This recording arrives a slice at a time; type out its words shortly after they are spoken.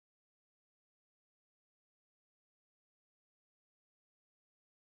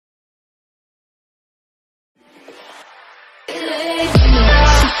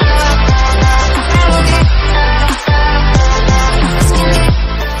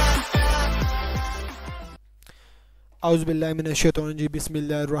औज़ुबिल्लाहि मिनश्शैतानिर्रजीम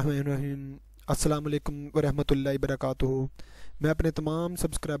बिस्मिल्लाहिर्रहमानिर्रहीम अस्सलाम वालेकुम वरहमतुल्लाहि वबरकातुहू। मैं अपने तमाम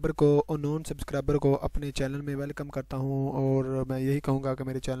सब्सक्राइबर को और नॉन सब्सक्राइबर को अपने चैनल में वेलकम करता हूं और मैं यही कहूँगा कि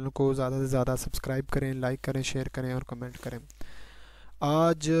मेरे चैनल को ज़्यादा से ज़्यादा सब्सक्राइब करें, लाइक करें, शेयर करें और कमेंट करें।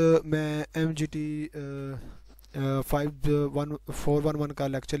 आज मैं MGT 411 का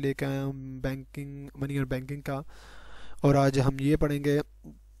लेक्चर लेकर आया हूँ, बैंकिंग, मनी और बैंकिंग का। और आज हम ये पढ़ेंगे,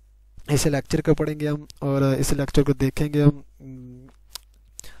 इस लेक्चर को पढ़ेंगे हम और इस लेक्चर को देखेंगे हम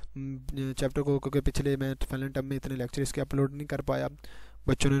चैप्टर को, क्योंकि पिछले मैं फाइनल टर्म में इतने लेक्चर इसके अपलोड नहीं कर पाया,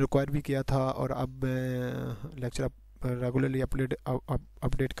 बच्चों ने रिक्वायर भी किया था और अब मैं लेक्चर रेगुलरली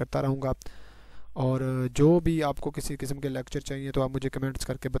अपडेट करता रहूँगा। और जो भी आपको किसी किस्म के लेक्चर चाहिए तो आप मुझे कमेंट्स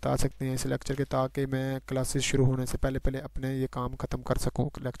करके बता सकते हैं इस लेक्चर के, ताकि मैं क्लासेस शुरू होने से पहले पहले अपने ये काम ख़त्म कर सकूँ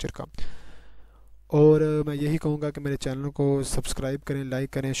लेक्चर का। और मैं यही कहूँगा कि मेरे चैनल को सब्सक्राइब करें, लाइक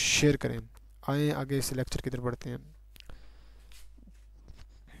करें, शेयर करें। आए आगे इस लेक्चर की तरफ बढ़ते हैं।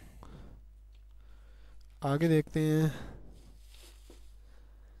 आगे देखते हैं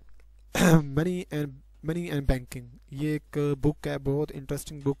मनी एंड बैंकिंग। ये एक बुक है, बहुत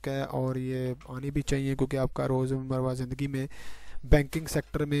इंटरेस्टिंग बुक है और ये आनी भी चाहिए, क्योंकि आपका रोज़मर्रा ज़िंदगी में बैंकिंग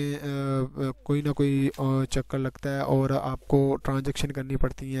सेक्टर में कोई ना कोई चक्कर लगता है और आपको ट्रांजैक्शन करनी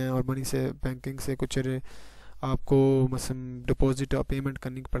पड़ती हैं और मनी से, बैंकिंग से कुछ आपको मसलन डिपॉजिट और पेमेंट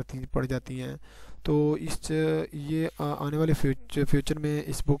करनी पड़ जाती हैं। तो ये आने वाले फ्यूचर में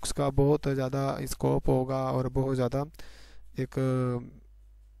इस बुक्स का बहुत ज़्यादा स्कोप होगा और बहुत ज़्यादा एक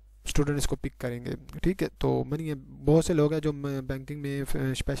स्टूडेंट इसको पिक करेंगे। ठीक है, तो मनी, बहुत से लोग हैं जो बैंकिंग में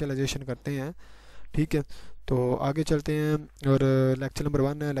स्पेशलाइजेशन करते हैं। ठीक है, तो आगे चलते हैं और लेक्चर नंबर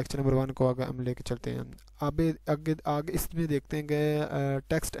 1 है। लेक्चर नंबर 1 को आगे हम लेके चलते हैं। आगे इसमें देखते हैं कि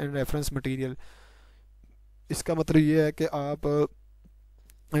टेक्स्ट एंड रेफरेंस मटेरियल। इसका मतलब ये है कि आप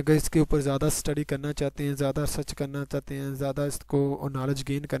अगर इसके ऊपर ज़्यादा स्टडी करना चाहते हैं, ज़्यादा सर्च करना चाहते हैं, ज़्यादा इसको नॉलेज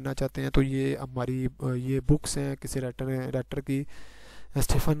गेन करना चाहते हैं, तो ये हमारी ये बुक्स हैं किसी राइटर की,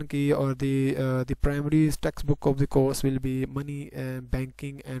 स्टीफन की। और the primary text book of the course will be money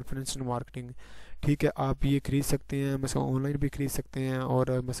banking and financial marketing. ठीक है, आप ये ख़रीद सकते हैं, मतलब ऑनलाइन भी ख़रीद सकते हैं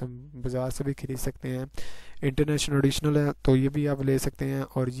और मतलब बाज़ार से भी ख़रीद सकते हैं। इंटरनेशनल एडिशनल है तो ये भी आप ले सकते हैं।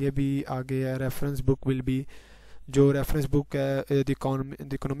 और ये भी आगे है रेफरेंस बुक विल बी, जो रेफरेंस बुक है the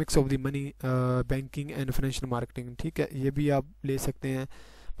economics of the money banking and financial marketing. ठीक है, ये भी आप ले सकते हैं।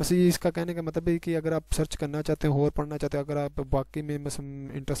 बस ये इसका कहने का मतलब है कि अगर आप सर्च करना चाहते हैं और पढ़ना चाहते हैं, अगर आप वाकई में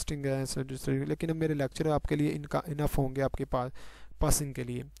मतलब इंटरेस्टिंग है, लेकिन अब मेरे लेक्चर आपके लिए इनका इनफ होंगे आपके पास पासिंग के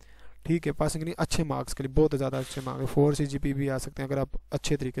लिए। ठीक है, पासिंग के लिए अच्छे मार्क्स के लिए, बहुत ज़्यादा अच्छे मार्क्स, 4 CGP भी आ सकते हैं अगर आप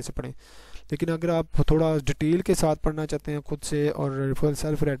अच्छे तरीके से पढ़ें। लेकिन अगर आप थोड़ा डिटेल के साथ पढ़ना चाहते हैं खुद से और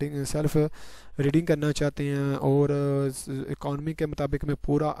सेल्फ रीडिंग करना चाहते हैं और इकॉनमी के मुताबिक में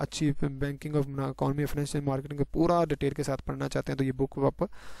पूरा अच्छी बैंकिंग और इकॉनमी फाइनेंशियल मार्केटिंग को पूरा डिटेल के साथ पढ़ना चाहते हैं, तो ये बुक आप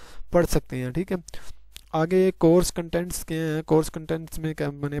पढ़ सकते हैं। ठीक है, आगे कोर्स कंटेंट्स के हैं। कोर्स कंटेंट्स में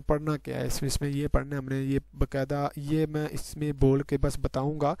क्या मैंने पढ़ना क्या है, इसमें ये पढ़ना है हमने, ये बाकायदा ये मैं इसमें बोल के बस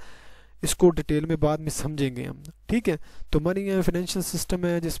बताऊंगा, इसको डिटेल में बाद में समझेंगे हम। ठीक है, तो मनी एंड फाइनेंशियल सिस्टम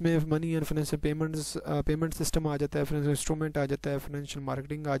है जिसमें money and financial payment system आ जाता है, फाइनेंशियल इंस्ट्रूमेंट आ जाता है, फाइनेंशियल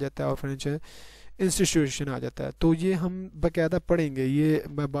मार्केटिंग आ जाता है और फाइनेंशियल इंस्टीट्यूशन आ जाता है। तो ये हम बाकायदा पढ़ेंगे, ये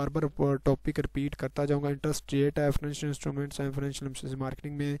मैं बार बार टॉपिक रिपीट करता जाऊंगा। इंटरेस्ट रेट है, फाइनेंशियल इंस्ट्रूमेंट्स हैं, फाइनेंशियल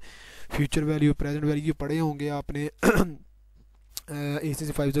मार्केटिंग में फ्यूचर वैल्यू, प्रेजेंट वैल्यू पढ़े होंगे आपने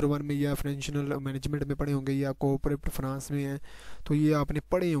ACC 501 में या फाइनेंशियल मैनेजमेंट में पढ़े होंगे या कोऑपरेटिव फाइनेंस में है, तो ये आपने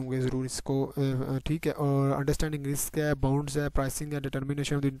पढ़े होंगे ज़रूर इसको। ठीक है, और अंडरस्टैंडिंग रिस्क है, बाउंड्स है, प्राइसिंग है,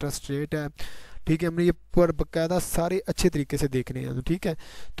 determination of the interest rate है। ठीक है, हमने ये पर बाकायदा सारे अच्छे तरीके से देखने हैं। तो ठीक है,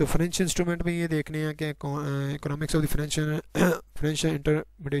 तो फाइनेंशियल इंस्ट्रूमेंट में ये देखने हैं कि economics of the financial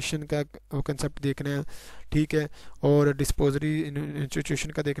intermediation का कंसेप्ट देखना है। ठीक है, और डिस्पोजरी इंस्टीट्यूशन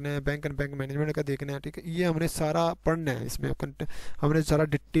का देखना है, बैंक एंड बैंक मैनेजमेंट का देखना है। ठीक है, ये हमने सारा पढ़ना है, इसमें हमने सारा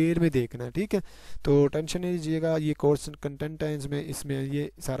डिटेल में देखना है। ठीक है, तो टेंशन नहीं लीजिएगा, ये कोर्स कंटेंट है, इसमें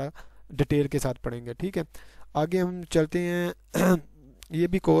ये सारा डिटेल के साथ पढ़ेंगे। ठीक है, आगे हम चलते हैं। ये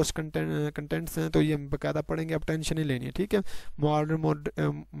भी कोर्स कंटेंट्स हैं, तो ये हम बाकायदा पढ़ेंगे, अब टेंशन नहीं लेनी है। ठीक है, मॉडर्न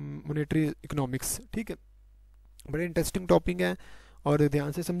मॉनेटरी इकोनॉमिक्स। ठीक है, बड़े इंटरेस्टिंग टॉपिक है और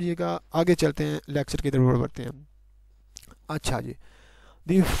ध्यान से समझिएगा। आगे चलते हैं, लेक्चर की तरफ बढ़ते हैं। अच्छा जी,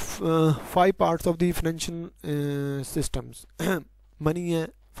 दी 5 parts of the financial systems. Money है,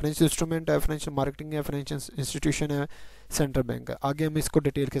 फाइनेंशियल इंस्ट्रूमेंट है, फाइनेंशियल मार्केटिंग है, फाइनेंशियल इंस्टीट्यूशन है, सेंट्रल बैंक है। आगे हम इसको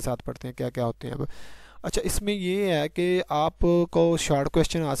डिटेल के साथ पढ़ते हैं क्या क्या होते हैं अब। अच्छा, इसमें ये है कि आपको शॉर्ट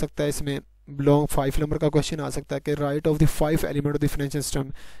क्वेश्चन आ सकता है इसमें, लॉन्ग 5 नंबर का क्वेश्चन आ सकता है कि right of the 5 element of the financial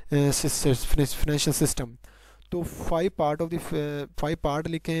system. तो 5 पार्ट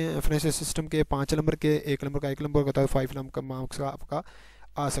लिखे हैं फाइनेंशियल सिस्टम के, 5 नंबर के, 1 नंबर का 1 नंबर का, 5 नंबर का मार्क्स का आपका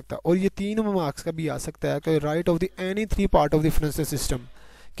आ सकता है। और ये 3 मार्क्स का भी आ सकता है कि right of the any 3 part of the financial system,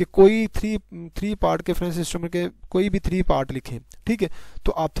 कि कोई थ्री पार्ट के फाइनेंशियल सिस्टम के कोई भी 3 पार्ट लिखें, ठीक है,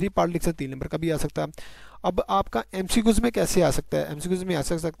 तो आप 3 पार्ट लिख सकते हैं, 3 नंबर का भी आ सकता है। अब आपका एमसीक्यूज में कैसे आ सकता है? एमसीक्यूज में आ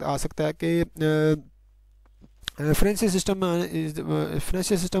सकता है कि financial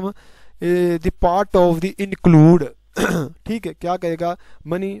system the part of the include, ठीक है, क्या कहेगा?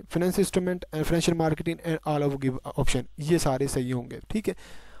 Money, financial instrument and financial marketing and all of give option, ये सारे सही होंगे, ठीक है।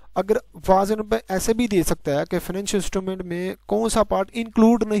 अगर वाजन पे ऐसे भी दे सकता है कि फाइनेंशियल इंस्ट्रूमेंट में कौन सा पार्ट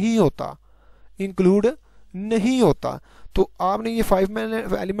इंक्लूड नहीं होता, तो आपने ये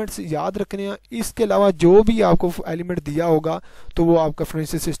 5 एलिमेंट्स याद रखने हैं। इसके अलावा जो भी आपको एलिमेंट दिया होगा तो वो आपका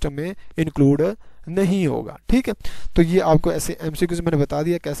फाइनेंशियल सिस्टम में इंक्लूड नहीं होगा, ठीक है। तो ये आपको ऐसे एमसीक्यूज मैंने बता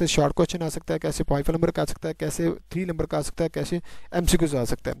दिया, कैसे शॉर्ट क्वेश्चन आ सकता है, कैसे 5 नंबर का आ सकता है, कैसे 3 नंबर का आ सकता है, कैसे एमसीक्यूज आ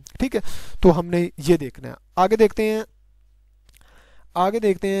सकता है, ठीक है। तो हमने ये देखना है। आगे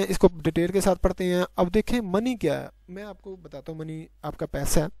देखते हैं, इसको डिटेल के साथ पढ़ते हैं। अब देखें मनी क्या है, मैं आपको बताता हूँ। मनी आपका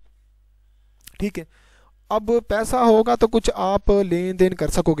पैसा है, ठीक है। अब पैसा होगा तो कुछ आप लेन देन कर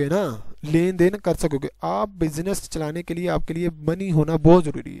सकोगे ना, आप बिजनेस चलाने के लिए आपके लिए मनी होना बहुत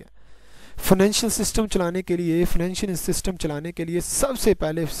ज़रूरी है। फाइनेंशियल सिस्टम चलाने के लिए सबसे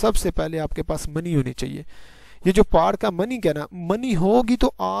पहले आपके पास मनी होनी चाहिए। ये जो पार्ट का मनी क्या ना, मनी होगी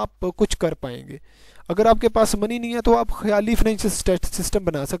तो आप कुछ कर पाएंगे। अगर आपके पास मनी नहीं है तो आप ख्याली फाइनेंशियल सिस्टम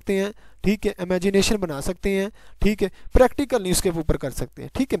बना सकते हैं, ठीक है, इमेजिनेशन बना सकते हैं, ठीक है, प्रैक्टिकल नहीं उसके ऊपर कर सकते हैं,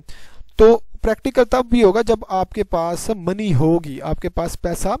 ठीक है। तो प्रैक्टिकल तब भी होगा जब आपके पास मनी होगी, आपके पास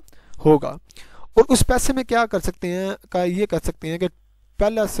पैसा होगा। और उस पैसे में क्या कर सकते हैं कि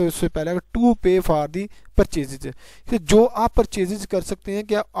उससे पहले टू पे फॉर दी परचेजेज, जो आप परचेजेज कर सकते हैं,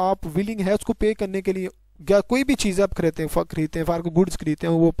 क्या आप विलिंग है उसको पे करने के लिए? क्या कोई भी चीज़ आप खरीदते हैं फॉर गुड्स खरीदते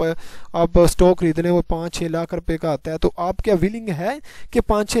हैं, वो आप स्टॉक खरीद रहे हैं, वो 5-6 लाख रुपए का आता है, तो आप क्या विलिंग है कि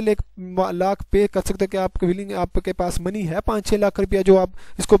 5-6 लाख पे कर सकते हैं? क्या आप विलिंग, आपके पास मनी है 5-6 लाख रुपया जो आप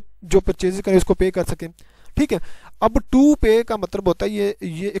इसको जो परचेज करें उसको पे कर सकें, ठीक है। अब टू पे का मतलब होता है ये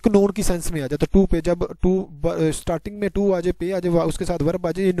एक नोन की सेंस में आ जाता है। टू पे, जब स्टार्टिंग में टू आ जाए, पे आ जाए, उसके साथ वर्ब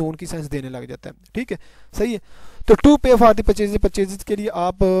आ जाए, ये नोन की सेंस देने लग जाता है, ठीक है, सही है। तो टू पे फॉर द परचेजेज के लिए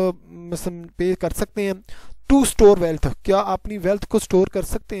आप मतलब पे कर सकते हैं। टू स्टोर वेल्थ, क्या आप अपनी वेल्थ को स्टोर कर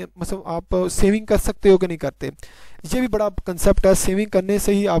सकते हैं, मतलब आप सेविंग कर सकते हो कि नहीं करते? ये भी बड़ा कंसेप्ट है। सेविंग करने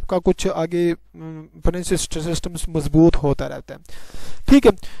से ही आपका कुछ आगे फाइनेंशियल सिस्टम मजबूत होता रहता है, ठीक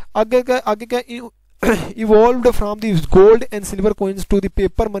है। आगे क्या evolved from the gold and silver coins to the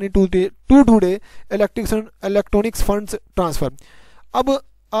paper money to today electronics funds transfer। अब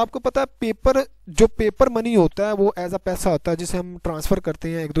आपको पता है जो पेपर मनी होता है वो एज अ पैसा होता है जिसे हम ट्रांसफ़र करते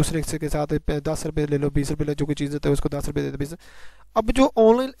हैं एक दूसरे के साथ। 10 रुपये ले लो, 20 रुपये ले लो, जो कोई चीज़ होता है उसको 10 रुपये दे दो, 20। अब जो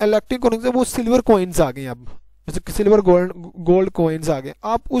ऑनलाइन इलेक्ट्रॉनिक है वो सिल्वर कॉइन्स आ गए, अब सिल्वर गोल्ड कॉइन्स आ गए,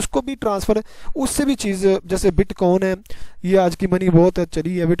 आप उसको भी ट्रांसफ़र, उससे भी चीज़, जैसे बिटकॉइन है, ये आज की मनी बहुत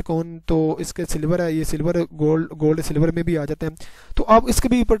चली है बिटकॉइन, तो इसके सिल्वर है, ये सिल्वर गोल्ड सिल्वर में भी आ जाते हैं, तो आप इसके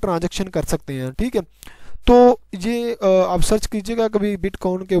भी ऊपर ट्रांजैक्शन कर सकते हैं, ठीक है। तो ये आप सर्च कीजिएगा कभी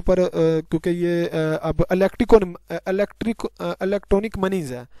बिटकॉइन के ऊपर, क्योंकि ये अब इलेक्ट्रॉनिक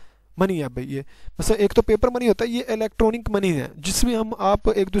मनी है भाई। ये मतलब एक तो पेपर मनी होता है, ये इलेक्ट्रॉनिक मनी है जिसमें आप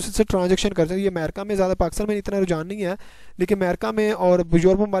एक दूसरे से ट्रांजैक्शन कर सकते हैं। ये अमेरिका में ज़्यादा, पाकिस्तान में इतना रुझान नहीं है, लेकिन अमेरिका में और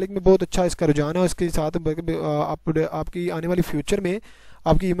यूरोप ममालिक में बहुत अच्छा इसका रुझान है। और इसके साथ आपकी आने वाली फ्यूचर में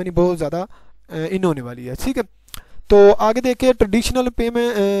आपकी ये मनी बहुत ज़्यादा इन होने वाली है, ठीक है। तो आगे देखिए, ट्रेडिशनल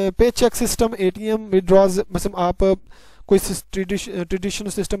पे चेक सिस्टम, एटीएम विड्रॉज, मतलब आप कोई ट्रेडिशनल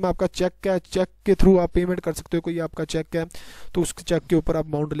सिस्टम में आपका चेक है, चेक के थ्रू आप पेमेंट कर सकते हो। कोई आपका चेक है तो उस चेक के ऊपर आप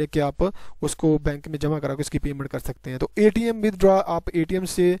अमाउंट लेके आप उसको बैंक में जमा करा के उसकी पेमेंट कर सकते हैं। तो एटीएम विदड्रॉ, आप एटीएम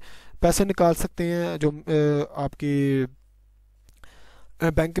से पैसे निकाल सकते हैं जो आपकी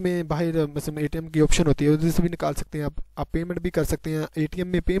बैंक में बाहर, मतलब एटीएम की ऑप्शन होती है, उधर से भी निकाल सकते हैं आप पेमेंट भी कर सकते हैं, एटीएम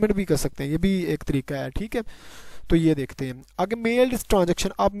में पेमेंट भी कर सकते हैं, ये भी एक तरीका है, ठीक है। तो ये देखते हैं आगे। मेल्ड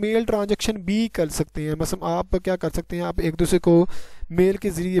ट्रांजैक्शन, आप मेल ट्रांजैक्शन भी कर सकते हैं, मतलब आप क्या कर सकते हैं, आप एक दूसरे को मेल के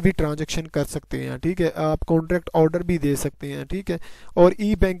ज़रिए भी ट्रांजैक्शन कर सकते हैं, ठीक है। आप कॉन्ट्रैक्ट ऑर्डर भी दे सकते हैं, ठीक है। और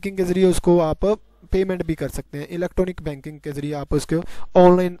ई बैंकिंग के ज़रिए उसको आप पेमेंट भी कर सकते हैं। इलेक्ट्रॉनिक बैंकिंग के ज़रिए आप उसको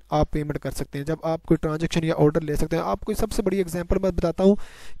ऑनलाइन आप पेमेंट कर सकते हैं जब आप कोई ट्रांजैक्शन या ऑर्डर ले सकते हैं। आपको सबसे बड़ी एग्जांपल मैं बताता हूँ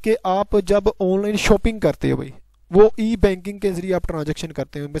कि आप जब ऑनलाइन शॉपिंग करते हो भाई, वो ई बैंकिंग के जरिए आप ट्रांजैक्शन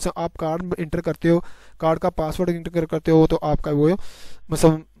करते हो। मतलब आप कार्ड इंटर करते हो, कार्ड का पासवर्ड इंटर करते हो, तो आपका वो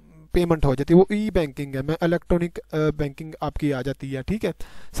मतलब पेमेंट हो जाती है, वो ई बैंकिंग है, मैं इलेक्ट्रॉनिक बैंकिंग आपकी आ जाती है, ठीक है,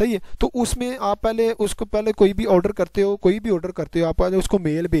 सही है। तो उसमें आप पहले कोई भी ऑर्डर करते हो, आप पहले उसको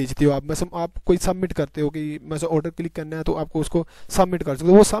मेल भेजते हो, आप कोई सबमिट करते हो कि मतलब ऑर्डर क्लिक करना है तो आपको उसको सबमिट कर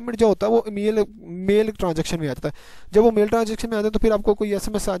सकते हो। वो सबमिट जो होता है वो मेल ट्रांजेक्शन में आ जाता है। जब वो मेल ट्रांजेक्शन में आता है तो फिर आपको कोई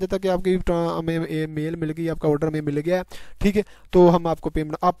SMS आ जाता है कि आपकी हमें मेल मिल गई, आपका ऑर्डर हमें मिल गया, ठीक है, तो हम आपको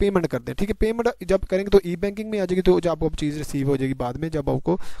पेमेंट कर दें, ठीक है। पेमेंट जब करेंगे तो ई बैंकिंग में आ जाएगी, तो जब आपको चीज़ रिसीव हो जाएगी बाद में जब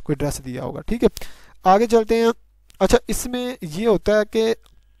आपको कोई ड्रेस दिया होगा, ठीक है। आगे चलते हैं। अच्छा, इसमें ये होता है कि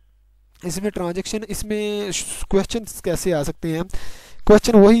इसमें ट्रांजेक्शन, इसमें क्वेश्चन कैसे आ सकते हैं।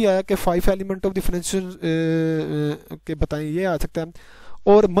 क्वेश्चन वही आया कि 5 एलिमेंट ऑफ द फाइनेंशियल के बताएं, ये आ सकता है।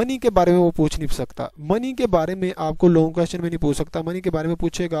 और मनी के बारे में वो पूछ नहीं सकता, मनी के बारे में आपको लॉन्ग क्वेश्चन में नहीं पूछ सकता। मनी के बारे में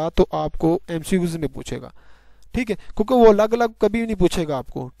पूछेगा तो आपको MCQs में पूछेगा, ठीक है, क्योंकि वो अलग अलग कभी नहीं पूछेगा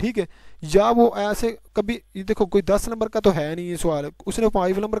आपको, ठीक है। या वो ऐसे कभी, ये देखो कोई 10 नंबर का तो है नहीं ये सवाल, उसने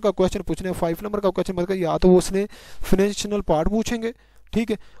 5 नंबर का क्वेश्चन पूछना है। 5 नंबर का क्वेश्चन मतलब या तो वो उसने फाइनेंशियल पार्ट पूछेंगे,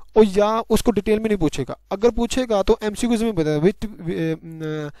 ठीक है, और या उसको डिटेल में नहीं पूछेगा। अगर पूछेगा तो MCQs में बताया which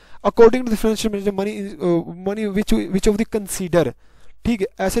according to the financial money which of the consider, ठीक है,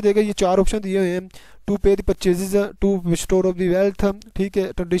 ऐसे देगा। ये 4 ऑप्शन दिए हुए हैं, टू पे the purchases, to store of the wealth, ठीक है,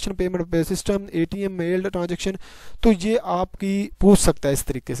 traditional payment system, ATM meld transaction. तो ये आपकी पूछ सकता है इस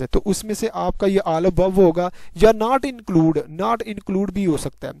तरीके से, तो उसमें से आपका ये ऑल अबव होगा, या नॉट इंक्लूड भी हो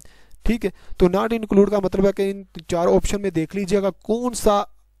सकता है, ठीक है। तो नॉट इंक्लूड का मतलब है कि इन 4 ऑप्शन में देख लीजिएगा कौन सा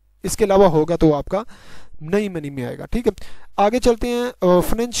इसके अलावा होगा तो आपका नई मनी में आएगा, ठीक है। आगे चलते हैं।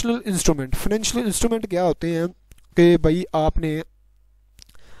 फाइनेंशियल इंस्ट्रूमेंट क्या होते हैं कि भाई आपने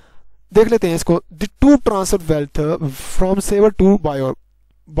देख लेते हैं इसको। The two transfer wealth from saver to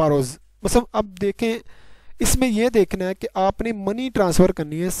borrows, मतलब अब देखें इसमें यह देखना है कि आपने मनी ट्रांसफर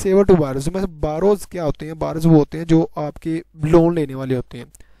करनी है सेवर टू बारोज। मतलब बारोज क्या होते हैं, बारोज वो होते हैं जो आपके लोन लेने वाले होते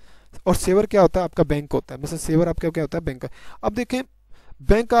हैं, और सेवर क्या होता है, आपका बैंक होता है। मतलब सेवर आपका क्या होता है, बैंक। अब देखें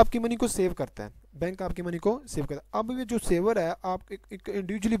बैंक आपकी मनी को सेव करता है, अब ये जो सेवर है, आप एक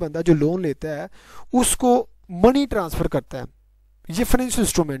इंडिविजुअली बंदा जो लोन लेता है उसको मनी ट्रांसफर करता है, ये फाइनेंशियल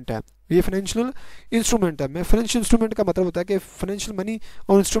इंस्ट्रूमेंट है। मैं फाइनेंशियल इंस्ट्रूमेंट का मतलब होता है कि फाइनेंशियल मनी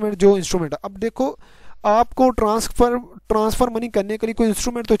और इंस्ट्रूमेंट है। अब देखो आपको ट्रांसफर मनी करने के लिए कोई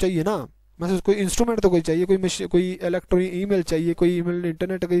इंस्ट्रूमेंट तो चाहिए ना, मतलब कोई इंस्ट्रूमेंट तो कोई चाहिए, कोई इलेक्ट्रॉनिक ईमेल चाहिए, कोई ईमेल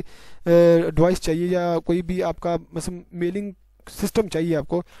इंटरनेट की डिवाइस चाहिए, या कोई भी आपका मतलब मेलिंग सिस्टम चाहिए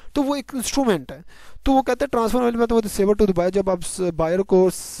आपको, तो वो एक इंस्ट्रूमेंट है। तो वो कहते हैं ट्रांसफर वाले में तो सेवर टू द बायर, जब आप बायर को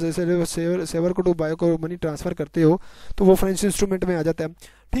सेवर को टू बायर को मनी ट्रांसफर करते हो तो वो फाइनेंशियल इंस्ट्रूमेंट में आ जाता है,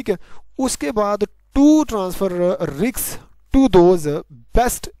 ठीक है। उसके बाद to transfer risk to those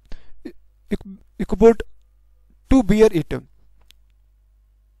best equipped to bear it,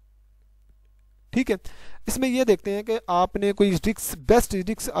 ठीक है। इसमें ये देखते हैं कि आपने कोई बेस्ट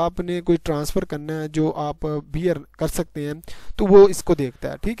रिस्क आपने कोई ट्रांसफ़र करना है जो आप बियर कर सकते हैं, तो वो इसको देखता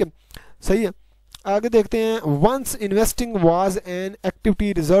है, ठीक है, सही है। आगे देखते हैं। Once investing was an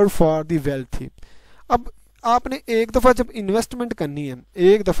activity reserve for the wealthy. अब आपने एक दफ़ा जब इन्वेस्टमेंट करनी है,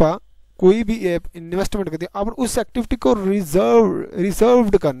 एक दफ़ा कोई भी इन्वेस्टमेंट करती है, आपने उस एक्टिविटी को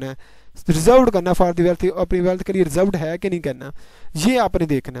रिजर्व्ड करना फॉर द वेल्थ, अपनी वेल्थ के लिए रिजर्व्ड है कि नहीं करना, ये आपने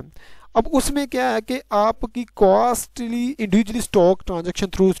देखना है। अब उसमें क्या है कि आपकी costly individually stock transaction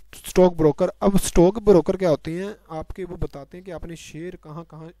through stock broker. अब स्टॉक ब्रोकर क्या होते हैं आपके, वो बताते हैं कि आपने शेयर कहाँ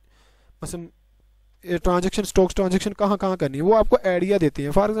मतलब स्टॉक्स ट्रांजैक्शन कहाँ करनी है, वो आपको आइडिया देते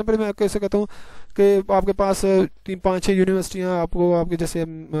हैं। फॉर एग्जांपल मैं आपको ऐसे कहता हूँ कि आपके पास 3-5-6 यूनिवर्सिटियाँ, आपके जैसे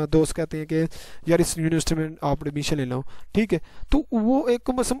दोस्त कहते हैं कि यार इस यूनिवर्सिटी में आप एडमिशन ले लो, ठीक है, तो वो एक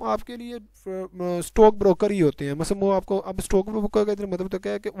मतलब आपके लिए स्टॉक ब्रोकर ही होते हैं। मतलब वो आपको, अब स्टॉक ब्रोकर का मतलब तो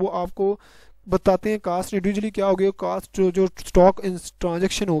क्या है कि वो आपको बताते हैं कास्ट इंडिविजुअली क्या होगी, कास्ट जो स्टॉक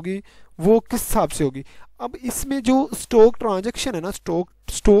ट्रांजेक्शन होगी वो किस हिसाब से होगी। अब इसमें जो स्टॉक ट्रांजैक्शन है ना,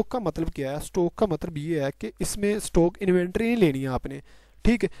 स्टॉक का मतलब क्या है, स्टॉक का मतलब ये है कि इसमें स्टॉक इन्वेंट्री नहीं लेनी है आपने,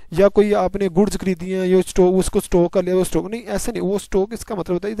 ठीक है, या कोई आपने गुड्स खरीदी हैं, ये स्टॉक उसको स्टॉक कर लिया, वो स्टॉक नहीं, ऐसे नहीं। वो स्टॉक इसका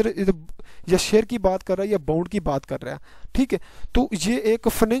मतलब होता है इधर या शेयर की बात कर रहा है या बाउंड की बात कर रहा है, ठीक है। तो ये एक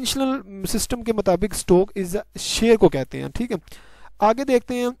फाइनेंशियल सिस्टम के मुताबिक स्टॉक इज शेयर को कहते हैं, ठीक है। आगे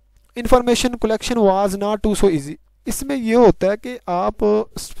देखते हैं। Information collection was not to so easy. इसमें यह होता है कि आप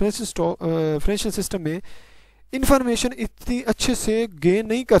फाइनेंशियल सिस्टम में इंफॉर्मेशन इतनी अच्छे से गेन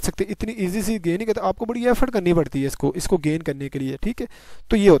नहीं कर सकते, इतनी इजी से गेन नहीं करते, आपको बड़ी एफर्ट करनी पड़ती है इसको गेन करने के लिए, ठीक है।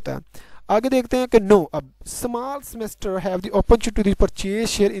 तो ये होता है। आगे देखते हैं कि नो, अब small semester have the opportunity to purchase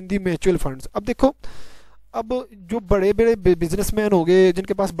share in the mutual funds. अब देखो, अब जो बड़े बड़े बिजनेसमैन हो गए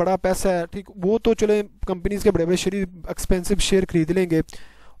जिनके पास बड़ा पैसा है, ठीक, वो तो चले कंपनीज के बड़े बड़े शेयर, एक्सपेंसिव शेयर खरीद लेंगे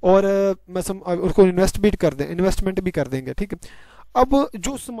और मतलब उसको इन्वेस्टमेंट भी कर देंगे, ठीक है। अब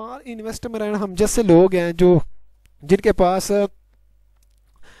जो स्मॉल इन्वेस्टमेंट हैं, हम जैसे लोग हैं जो जिनके पास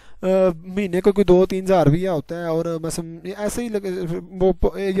महीने को कोई 2-3 हज़ार रुपया होता है, और मतलब ऐसे ही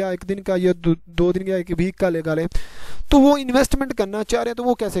वो या एक दिन का या 2 दिन का एक वीक का लगा लें, तो वो इन्वेस्टमेंट करना चाह रहे हैं तो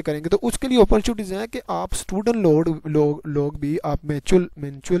वो कैसे करेंगे? तो उसके लिए अपॉर्चुनिटीज़ हैं कि आप स्टूडेंट लोग भी आप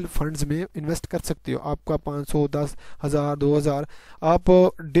म्यूचुअल फंड्स में इन्वेस्ट कर सकते हो। आपका 500, 10,000, 2,000 आप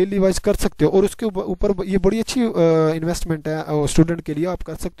डेली वाइज कर सकते हो, और उसके ऊपर ये बड़ी अच्छी इन्वेस्टमेंट है स्टूडेंट के लिए, आप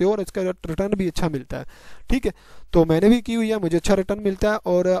कर सकते हो और इसका रिटर्न भी अच्छा मिलता है। ठीक है, तो मैंने भी की हुई है, मुझे अच्छा रिटर्न मिलता है,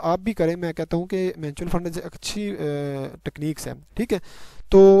 और आप भी करें। मैं कहता हूँ कि म्यूचुअल फंड अच्छी टेक्निक्स है। ठीक है,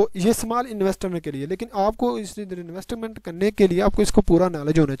 तो ये स्मॉल इन्वेस्टमेंट के लिए, लेकिन आपको इस इन्वेस्टमेंट करने के लिए आपको इसको पूरा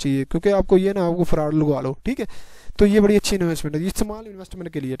नॉलेज होना चाहिए, क्योंकि आपको ये ना आपको फ्रॉड लगवा लो। ठीक है, तो ये बड़ी अच्छी इन्वेस्टमेंट है, ये स्मॉल इन्वेस्टमेंट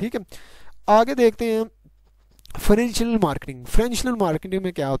के लिए। ठीक है, आगे देखते हैं फाइनेंशियल मार्केटिंग। फाइनेंशियल मार्केटिंग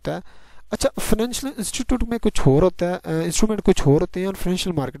में क्या होता है? अच्छा, फाइनेंशियल इंस्टीट्यूट में कुछ और होता है, इंस्ट्रूमेंट कुछ और होते हैं, और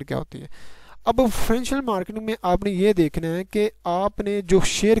फाइनेंशियल मार्केट क्या होती है? अब फाइनेंशियल मार्केटिंग में आपने ये देखना है कि आपने जो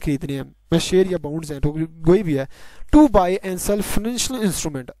शेयर खरीदने हैं, शेयर या बाउंड्स हैं, तो कोई भी है, to bye and cell financial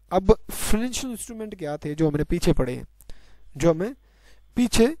instrument. अब फाइनेंशियल इंस्ट्रूमेंट क्या थे जो हमने पीछे पढ़े हैं, जो हमें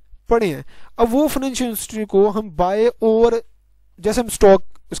पीछे पढ़े हैं? अब वो फाइनेंशियल इंस्ट्रूमेंट को हम बाय, और जैसे हम स्टॉक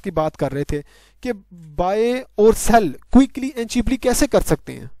उसकी बात कर रहे थे कि बाय और सेल क्विकली एंड चीपली कैसे कर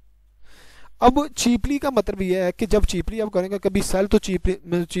सकते हैं। अब चीपली का मतलब ये है कि जब चीपली आप करेंगे, कभी सेल तो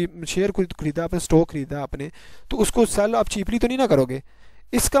चीपली शेयर खरीदा आपने, स्टॉक खरीदा आपने, तो उसको सेल आप चीपली तो नहीं ना करोगे।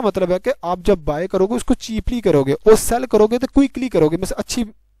 इसका मतलब है कि आप जब बाय करोगे उसको चीपली करोगे, और सेल करोगे तो क्विकली करोगे, मतलब अच्छी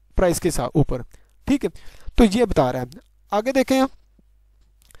प्राइस के साथ ऊपर। ठीक है, तो ये बता रहा है। आगे देखें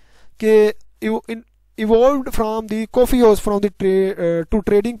कि evolved from the coffee house from the to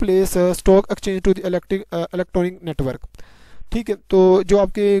trading place, stock exchange to the electronic network। ठीक है, तो जो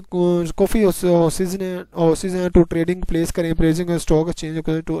आपके कॉफ़ी हाउसेज हैं टू ट्रेडिंग प्लेस करें, placing stock exchange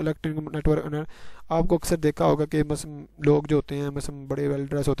to electronic network. आपको अक्सर देखा होगा कि मतलब लोग जो होते हैं, मतलब बड़े वेल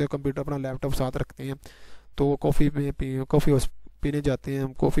ड्रेस होते हैं, कंप्यूटर अपना लैपटॉप साथ रखते हैं, तो वो कॉफ़ी हाउस पीने जाते हैं,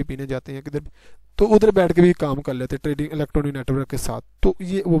 हम कॉफ़ी पीने जाते हैं किधर, तो उधर बैठ के भी काम कर लेते हैं ट्रेडिंग इलेक्ट्रॉनिक नेटवर्क के साथ। तो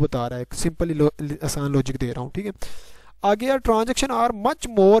ये वो बता रहा है, सिंपल आसान लॉजिक दे रहा हूँ। ठीक है, आगे transaction are much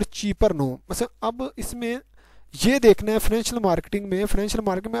more cheaper no. मतलब अब इसमें ये देखना है फाइनेंशियल मार्केटिंग में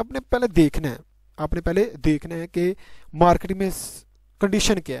आपने पहले देखना है कि मार्केटिंग में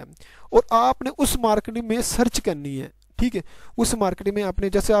कंडीशन क्या है, और आपने उस मार्केटिंग में सर्च करनी है। ठीक है, उस मार्केटिंग में आपने,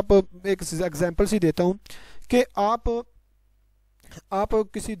 जैसे आप एक एग्जांपल से देता हूँ कि आप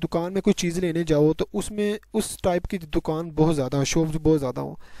किसी दुकान में कोई चीज़ लेने जाओ, तो उसमें उस टाइप की दुकान बहुत ज़्यादा हो, शॉप्स बहुत ज़्यादा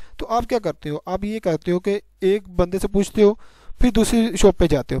हो, तो आप क्या करते हो? आप ये करते हो कि एक बंदे से पूछते हो, फिर दूसरी शॉप पे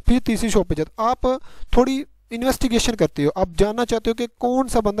जाते हो, फिर तीसरी शॉप पे जाते हो, आप थोड़ी इन्वेस्टिगेशन करते हो, आप जानना चाहते हो कि कौन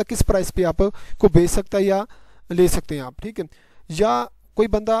सा बंदा किस प्राइस पे आपको बेच सकता है या ले सकते हैं आप। ठीक है, या कोई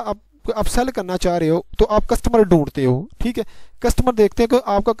बंदा आप सेल करना चाह रहे हो, तो आप कस्टमर ढूंढते हो। ठीक है, कस्टमर देखते हैं कि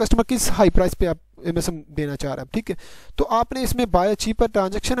आपका कस्टमर किस हाई प्राइस पे आप मतलब देना चाह रहा है। ठीक है, तो आपने इसमें बाय चीपर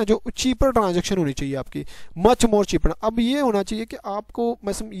ट्रांजेक्शन है, जो चीपर ट्रांजेक्शन होनी चाहिए आपकी, मच मोर चीपर। अब ये होना चाहिए कि आपको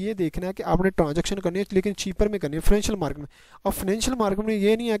मतलब ये देखना है कि आपने ट्रांजेक्शन करनी है, लेकिन चीपर में करनी है फाइनेंशियल मार्केट में। अब फाइनेंशियल मार्केट में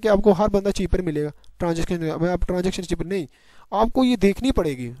ये नहीं है कि आपको हर बंदा चीपर मिलेगा ट्रांजेक्शन चीपर नहीं, आपको ये देखनी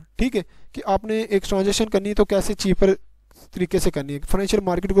पड़ेगी। ठीक है, कि आपने एक ट्रांजेक्शन करनी है तो कैसे चीपर तरीके से करनी है, फाइनेंशियल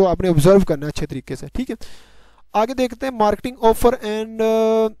मार्केट को आपने ऑब्जर्व करना है अच्छे तरीके से। ठीक है, आगे देखते हैं marketing offer and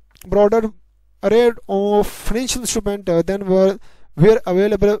broader array of financial instrument then were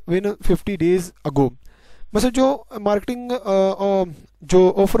available within 50 days ago। मतलब जो मार्केटिंग जो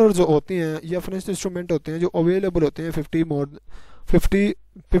ऑफर जो होते हैं या फाइनेंशियल इंस्ट्रूमेंट होते हैं जो अवेलेबल होते हैं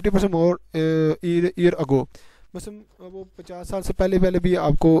 50% मोर ईयर अगो, मतलब वो 50 साल से पहले भी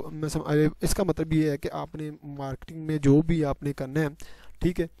आपको मतलब इसका मतलब ये है कि आपने मार्केटिंग में जो भी आपने करना है,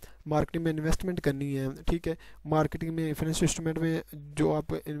 ठीक है, मार्केटिंग में इन्वेस्टमेंट करनी है। ठीक है, मार्केटिंग में फाइनेंशियल इंस्ट्रूमेंट में जो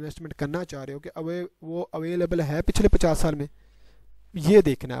आप इन्वेस्टमेंट करना चाह रहे हो कि वो अवेलेबल है पिछले 50 साल में, ये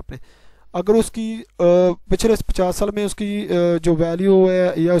देखना है आपने। अगर उसकी पिछले 50 साल में उसकी जो वैल्यू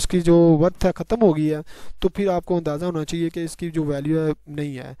है या उसकी जो वर्थ है ख़त्म हो गई है, तो फिर आपको अंदाज़ा होना चाहिए कि इसकी जो वैल्यू है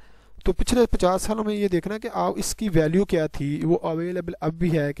नहीं है। तो पिछले 50 सालों में ये देखना कि आप इसकी वैल्यू क्या थी, वो अवेलेबल अब भी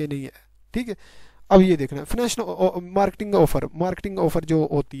है कि नहीं है। ठीक है, अब ये देखना है फाइनेंशियल मार्केटिंग ऑफर जो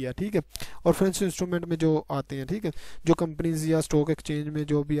होती है। ठीक है, और फाइनेंशियल इंस्ट्रूमेंट में जो आते हैं, ठीक है, जो कंपनीज या स्टॉक एक्सचेंज में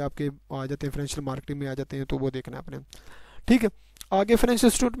जो भी आपके आ जाते हैं, फाइनेंशियल मार्केटिंग में आ जाते हैं, तो वो देखना है आपने। ठीक है, आगे फाइनेंशियल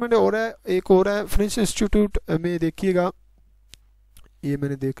इंस्टीट्यूट हो रहा है, एक और है फाइनेंशियल इंस्टीट्यूट में देखिएगा, ये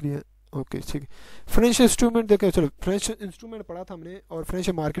मैंने देख लिया। ओके, ठीक है, फाइनेंशियल इंस्ट्रूमेंट देखिए, चलो फाइनेंशियल इंस्ट्रूमेंट पढ़ा था हमने और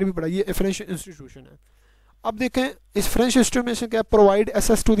फाइनेंशियल मार्केट भी पढ़ा, ये फाइनेंशियल इंस्टीट्यूशन है। अब देखें इस फाइनेंशियल इंस्ट्रूमेंट क्या, provide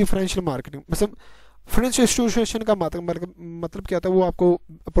access to the financial marketing, मतलब फाइनेंशियल इंस्टीट्यूशन का मतलब क्या होता है, वो आपको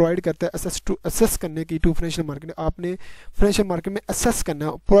प्रोवाइड करता है असेस करने की टू फाइनेंशियल मार्केट। आपने फाइनेंशियल मार्केट में असेस करना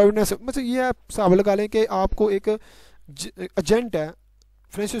है, प्रोवाइडनेस, मतलब ये आप हिसाब लगा लें कि आपको एक एजेंट है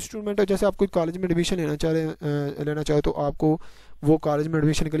फाइनेंशियल इंस्ट्रूमेंट है। जैसे आप कोई कॉलेज में एडमिशन लेना चाहे तो आपको वो कॉलेज में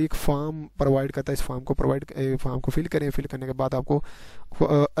एडमिशन के लिए एक फॉर्म प्रोवाइड करता है। इस फॉर्म को फिल करें, फिल करने के बाद आपको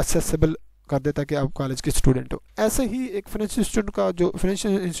असेसेबल कर देता है कि आप कॉलेज के स्टूडेंट हो। ऐसे ही एक फाइनेंशियल इंस्टीट्यूट का जो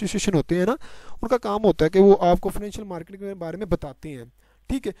फाइनेंशियल इंस्टीट्यूशन होते हैं ना, उनका काम होता है कि वो आपको फाइनेंशियल मार्केट के बारे में बताते हैं,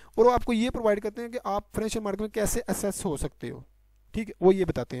 ठीक है, और वो आपको ये प्रोवाइड करते हैं कि आप फाइनेंशियल मार्केट में कैसे असेस हो सकते हो, ठीक है, वो ये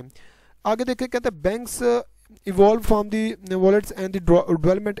बताते हैं। आगे देखें, कहते हैं banks evolve from the wallets and the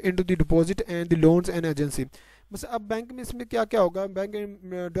development into the deposit and the loans and agency. बस अब बैंक में इसमें क्या क्या होगा, बैंक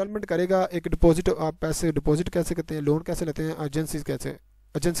डेवलपमेंट करेगा, एक डिपॉजिट, आप पैसे डिपॉजिट कैसे करते हैं, लोन कैसे लेते हैं,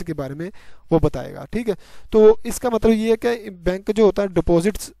 एजेंसी के बारे में वो बताएगा, ठीक है। तो इसका मतलब ये है कि बैंक जो होता है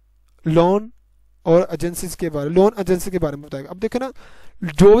डिपॉजिट्स, लोन और एजेंसीज के बारे लोन एजेंसी के बारे में बताएगा। अब देखें ना,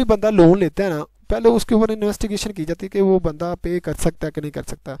 जो भी बंदा लोन लेता है ना, पहले उसके ऊपर इन्वेस्टिगेशन की जाती है कि वो बंदा पे कर सकता है कि नहीं कर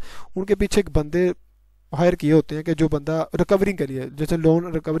सकता। उनके पीछे एक बंदे हायर किए होते हैं कि जो बंदा रिकवरिंग के लिए, जैसे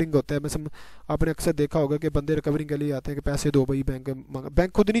लोन रिकवरिंग होता है, मतलब आपने अक्सर देखा होगा कि बंदे रिकवरिंग के लिए आते हैं कि पैसे दो भाई,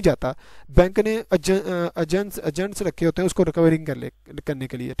 बैंक खुद नहीं जाता, बैंक ने एजेंट्स रखे होते हैं उसको रिकवरिंग करने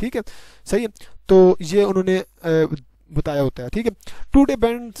के लिए, ठीक है, सही है। तो ये उन्होंने बताया होता है, ठीक है। Today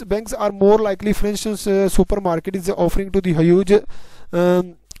banks are more likely, for instance super market is offering to the huge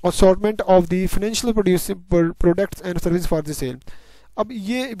assortment of the financial products and services for the sale। अब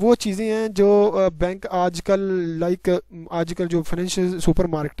ये वो चीज़ें हैं जो बैंक आजकल जो फाइनेंशियल सुपर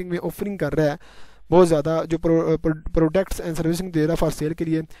मार्केटिंग में ऑफरिंग कर रहा है, बहुत ज़्यादा जो प्रोडक्ट्स एंड सर्विसिंग दे रहा है फॉर सेल के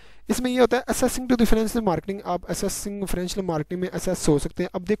लिए। इसमें ये होता है assessing to the financial marketing, आप असेसिंग फाइनेंशियल मार्केटिंग में असेस हो सकते हैं।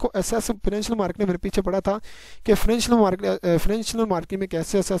 अब देखो, असेस फाइनेंशियल मार्केटिंग मेरे पीछे पड़ा था कि फाइनेंशियल मार्केटिंग में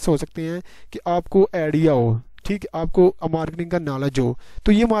कैसे असेस हो सकते हैं कि आपको आइडिया हो, ठीक है, आपको मार्केटिंग का नॉलेज हो।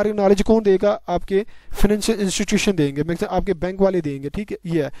 तो ये मार्केट नॉलेज कौन देगा, आपके फाइनेंशियल इंस्टीट्यूशन देंगे, मतलब आपके बैंक वाले देंगे, ठीक है,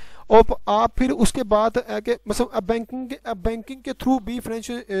 ये है। और आप फिर उसके बाद कि मतलब बैंकिंग के थ्रू भी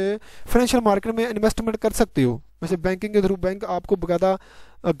फाइनेंशियल मार्केट में इन्वेस्टमेंट कर सकते हो। वैसे बैंकिंग के थ्रू बैंक आपको बाकायदा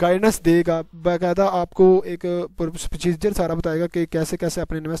गाइडेंस देगा, बाकायदा आपको एक प्रोसीजर सारा बताएगा कि कैसे कैसे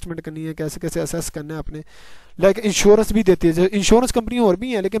अपने इन्वेस्टमेंट करनी है, कैसे कैसे असेस करना है अपने। लाइक इंश्योरेंस भी देती है, इंश्योरेंस कंपनी और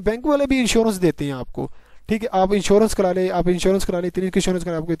भी हैं, लेकिन बैंक वाले भी इंश्योरेंस देते हैं आपको, ठीक है। आप इंश्योरेंस करा ले, इतनी की इंश्योरेंस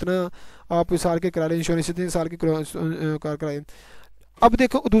करा, आपको इतना आप साल के करा ले इंश्योरेंस, इतने साल की कराए। अब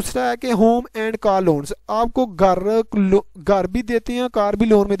देखो, दूसरा है कि होम एंड कार लोन्स, आपको घर भी देते हैं, कार भी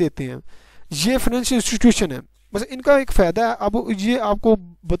लोन में देते हैं। ये फाइनेंशियल इंस्टीट्यूशन है, बस इनका एक फ़ायदा है। अब ये आपको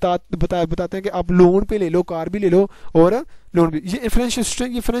बताते हैं कि आप लोन पे ले लो, कार भी ले लो और लोन भी। ये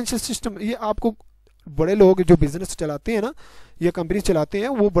फाइनेंशियल सिस्टम ये आपको बड़े लोग जो बिजनेस चलाते हैं ना, या कंपनी चलाते हैं,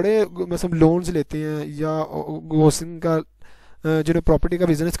 वो बड़े मतलब लोन्स लेते हैं, या का जिन्हें प्रॉपर्टी का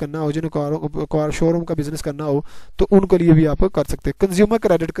बिजनेस करना हो, जिन्हें कार शोरूम का बिजनेस करना हो, तो उनके लिए भी आप कर सकते हैं। कंज्यूमर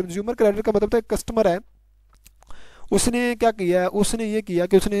क्रेडिट का मतलब है कस्टमर है, उसने क्या किया, उसने ये किया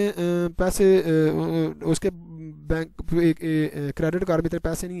कि उसने पैसे उसके बैंक क्रेडिट कार्ड में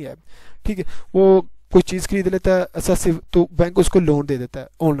पैसे नहीं है, ठीक है, वो कोई चीज़ खरीद लेता है एक्सेसिव, तो बैंक उसको लोन दे देता है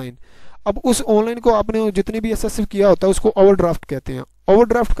ऑनलाइन। अब उस ऑनलाइन को आपने जितने भी एक्सेसिव किया होता है उसको ओवरड्राफ्ट कहते हैं।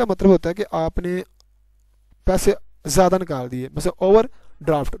 ओवरड्राफ्ट का मतलब होता है कि आपने पैसे ज़्यादा निकाल दिए, मतलब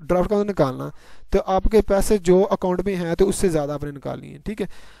ड्राफ्ट का मतलब निकालना, तो आपके पैसे जो अकाउंट में हैं तो उससे ज़्यादा आपने निकालनी है, ठीक है।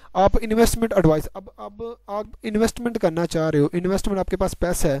 आप इन्वेस्टमेंट एडवाइस, अब आप इन्वेस्टमेंट करना चाह रहे हो, इन्वेस्टमेंट आपके पास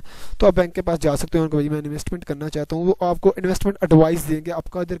पैसा है, तो आप बैंक के पास जा सकते हो, उनको भाई मैं इन्वेस्टमेंट करना चाहता हूँ, वो आपको इन्वेस्टमेंट एडवाइस देंगे, आप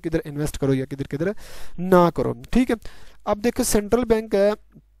किधर किधर इन्वेस्ट करो या किधर किधर ना करो, ठीक है। अब देखो, सेंट्रल बैंक है,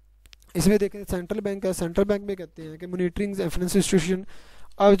 इसमें देखें सेंट्रल बैंक है, सेंट्रल बैंक में कहते हैं कि मॉनिटरिंग फाइनेंशियल इंस्टीट्यूशन।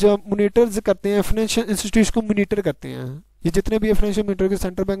 अब जब मॉनिटर्स करते हैं फाइनेंशियल इंस्टीट्यूशन को मॉनिटर करते हैं, ये जितने भी फाइनेंशियल मॉनिटर के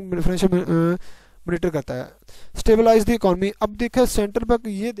सेंट्रल बैंक फाइनेंशियल मॉनिटर करता है। स्टेबलाइज द इकॉनमी, अब देखा सेंट्रल बैंक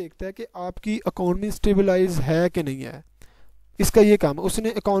ये देखता है कि आपकी इकॉनमी स्टेबलाइज है कि नहीं है, इसका ये काम, उसने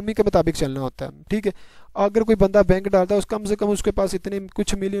इकॉनमी के मुताबिक चलना होता है, ठीक है। अगर कोई बंदा बैंक डालता है, कम से कम उसके पास इतने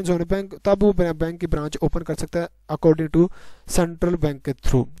कुछ मिलियंस होने बैंक, तब वो बैंक की ब्रांच ओपन कर सकता है अकॉर्डिंग टू सेंट्रल बैंक के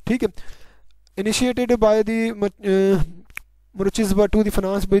थ्रू, ठीक है। Initiated by the मुर्चिज to the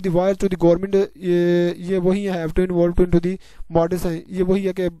finance by the wire to the government, ये वही है, have to involve to the models हैं, ये वही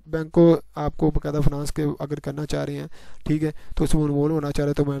है कि बैंक को आपको बकायदा फाइनेंस के अगर करना चाह रहे हैं, ठीक है, तो उसमें इन्वॉल्व होना चाह रहे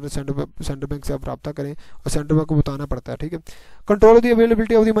हैं, तो मैंने सेंट्रल बैंक से आप रब्ता करें, और सेंट्रल बैंक को बताना पड़ता है, ठीक है। Control the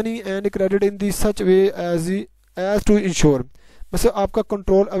availability of the money and credit in the such way as to ensure, मतलब आपका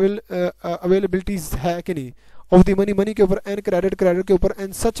कंट्रोल अवेलेबिलिटी है कि नहीं ऑफ द मनी के ऊपर, एंड क्रेडिट के ऊपर,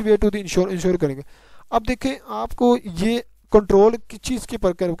 and such way to the ensure करेंगे। अब देखें, आपको ये कंट्रोल किस चीज़ के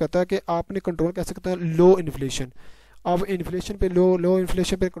पर कहता है कि आपने कंट्रोल कैसे करता है, लो इन्फ्लेशन। अब इन्फ्लेशन पे लो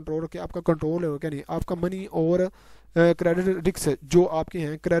इन्फ्लेशन पे कंट्रोल के आपका कंट्रोल है क्या नहीं, आपका मनी और क्रेडिट रिस्क है जो आपके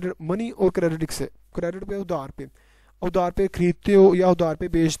हैं, क्रेडिट मनी और क्रेडिट रिस्क है। क्रेडिट पे उधार पे खरीदते हो या उधार पे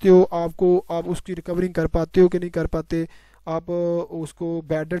बेचते हो, आप उसकी रिकवरिंग कर पाते हो कि नहीं कर पाते, आप उसको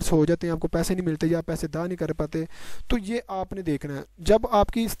बैड डेट्स हो जाते हैं, आपको पैसे नहीं मिलते या आप पैसे अदा नहीं कर पाते। तो ये आपने देखना है। जब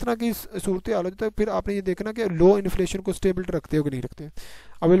आपकी इस तरह की सूरत हाल होती है फिर आपने ये देखना कि लो इन्फ्लेशन को स्टेबिलिटी रखते हो कि नहीं रखते,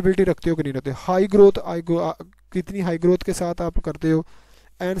 अवेलेबिलिटी रखते हो कि नहीं रखते, हाई ग्रोथ कितनी हाई ग्रोथ के साथ आप करते हो,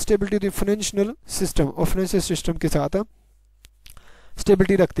 and stability of financial system और फाइनेंशियल सिस्टम के साथ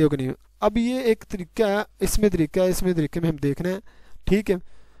स्टेबिलिटी रखते हो कि नहीं। अब ये एक तरीका है, इसमें तरीके में हम देखना है। ठीक है,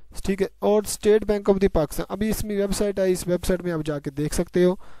 ठीक है। और state bank of the Pakistan, अभी इसमें वेबसाइट है, इस वेबसाइट में आप जाके देख सकते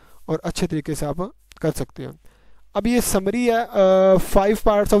हो और अच्छे तरीके से आप कर सकते हो। अब ये समरी है, 5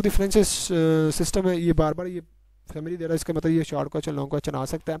 parts of the financial system है, ये बार बार ये समरी दे रहा है, इसका मतलब ये शॉर्ट क्वेश्चन लॉन्ग क्वेश्चन आ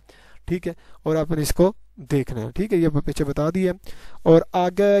सकता है। ठीक है, और आपने इसको देखना है। ठीक है, ये पीछे बता दिया। और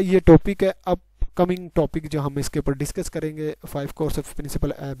आगे ये टॉपिक है अपकमिंग टॉपिक जो हम इसके ऊपर डिस्कस करेंगे, 5 course of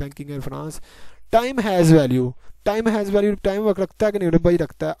principal banking and finance. Time has value, time वक्त रखता है कि नहीं भाई,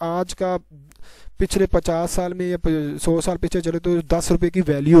 रखता है। आज का पिछले 50 साल में या 100 साल पीछे चले तो 10 रुपये की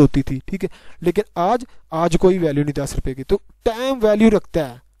वैल्यू होती थी। ठीक है, लेकिन आज कोई वैल्यू नहीं 10 रुपये की, तो टाइम वैल्यू रखता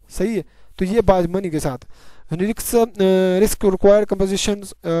है। सही है, तो ये बात मनी के साथ रिस्क रिक्वायर्ड कंपोजिशन,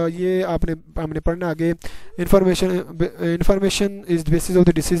 ये हमने पढ़ना आगे। Information is basis of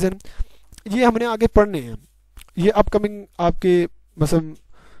the decision, ये हमने आगे पढ़ने हैं। ये अपकमिंग आपके मतलब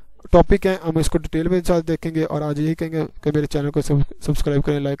टॉपिक हैं, हम इसको डिटेल में साथ देखेंगे। और आज यही कहेंगे कि मेरे चैनल को सब्सक्राइब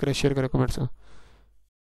करें, लाइक करें, शेयर करें, कमेंट्स